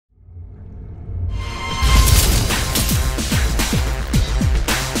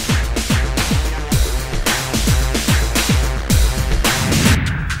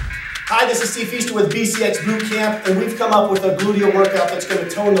this is Steve Feaster with BCX Bootcamp, and we've come up with a gluteal workout that's going to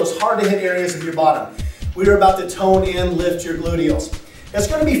tone those hard-to-hit areas of your bottom. We are about to tone and lift your gluteals. It's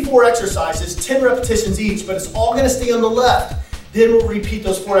going to be 4 exercises, 10 repetitions each, but it's all going to stay on the left. Then we'll repeat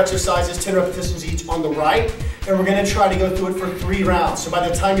those 4 exercises, 10 repetitions each on the right, and we're going to try to go through it for 3 rounds. So by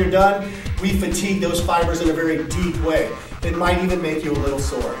the time you're done, we fatigue those fibers in a very deep way. It might even make you a little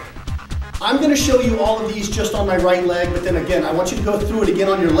sore. I'm going to show you all of these just on my right leg, but then again, I want you to go through it again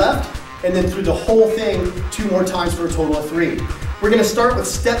on your left, and then through the whole thing 2 more times for a total of 3. We're going to start with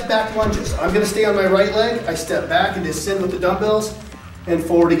step back lunges. I'm going to stay on my right leg, I step back and descend with the dumbbells, and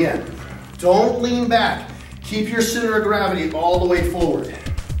forward again. Don't lean back. Keep your center of gravity all the way forward.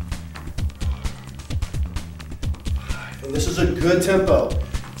 And this is a good tempo.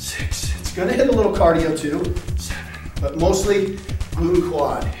 6. It's going to hit a little cardio too. 7. But mostly glute and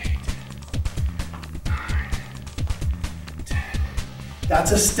quad. 8. 9. 10.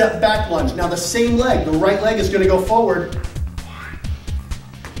 That's a step back lunge. Now the same leg, the right leg is going to go forward. 1.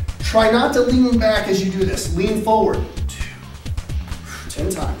 Try not to lean back as you do this. Lean forward. 10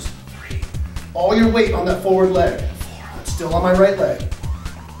 times. 3. All your weight on that forward leg. 4. I'm still on my right leg.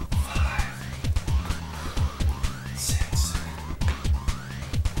 5. 6.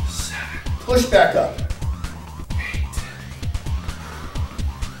 7. Push back up. 8.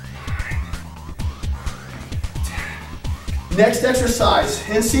 9. 10. Next exercise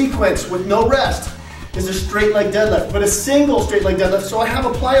in sequence with no rest is a straight leg deadlift, but a single straight leg deadlift. So I have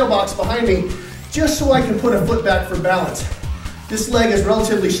a plyo box behind me just so I can put a foot back for balance. This leg is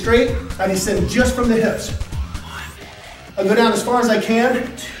relatively straight. I descend just from the hips. 1. I go down as far as I can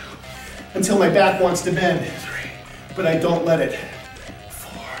 2. Until my back wants to bend. 3. But I don't let it.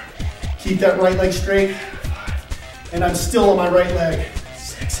 4. Keep that right leg straight. 5. And I'm still on my right leg.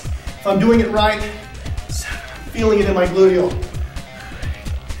 6. If I'm doing it right, 7. I'm feeling it in my gluteal.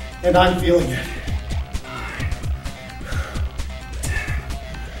 8. And I'm feeling it. 9. 10.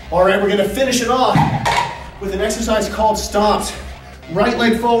 All right, we're gonna finish it off with an exercise called stomps. Right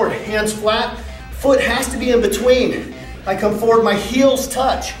leg forward, hands flat, foot has to be in between. I come forward, my heels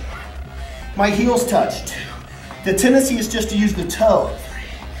touch. My heels touch. 2. The tendency is just to use the toe. 3.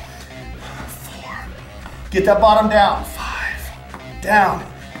 4. Get that bottom down. 5. Down,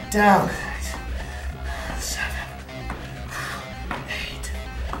 down. 7. 8.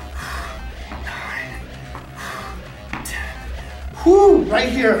 9. 10. Whoo, right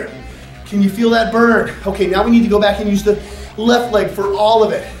here. Can you feel that burn? Okay, now we need to go back and use the left leg for all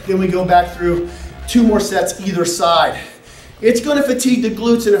of it. Then we go back through 2 more sets either side. It's gonna fatigue the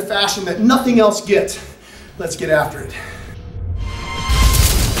glutes in a fashion that nothing else gets. Let's get after it.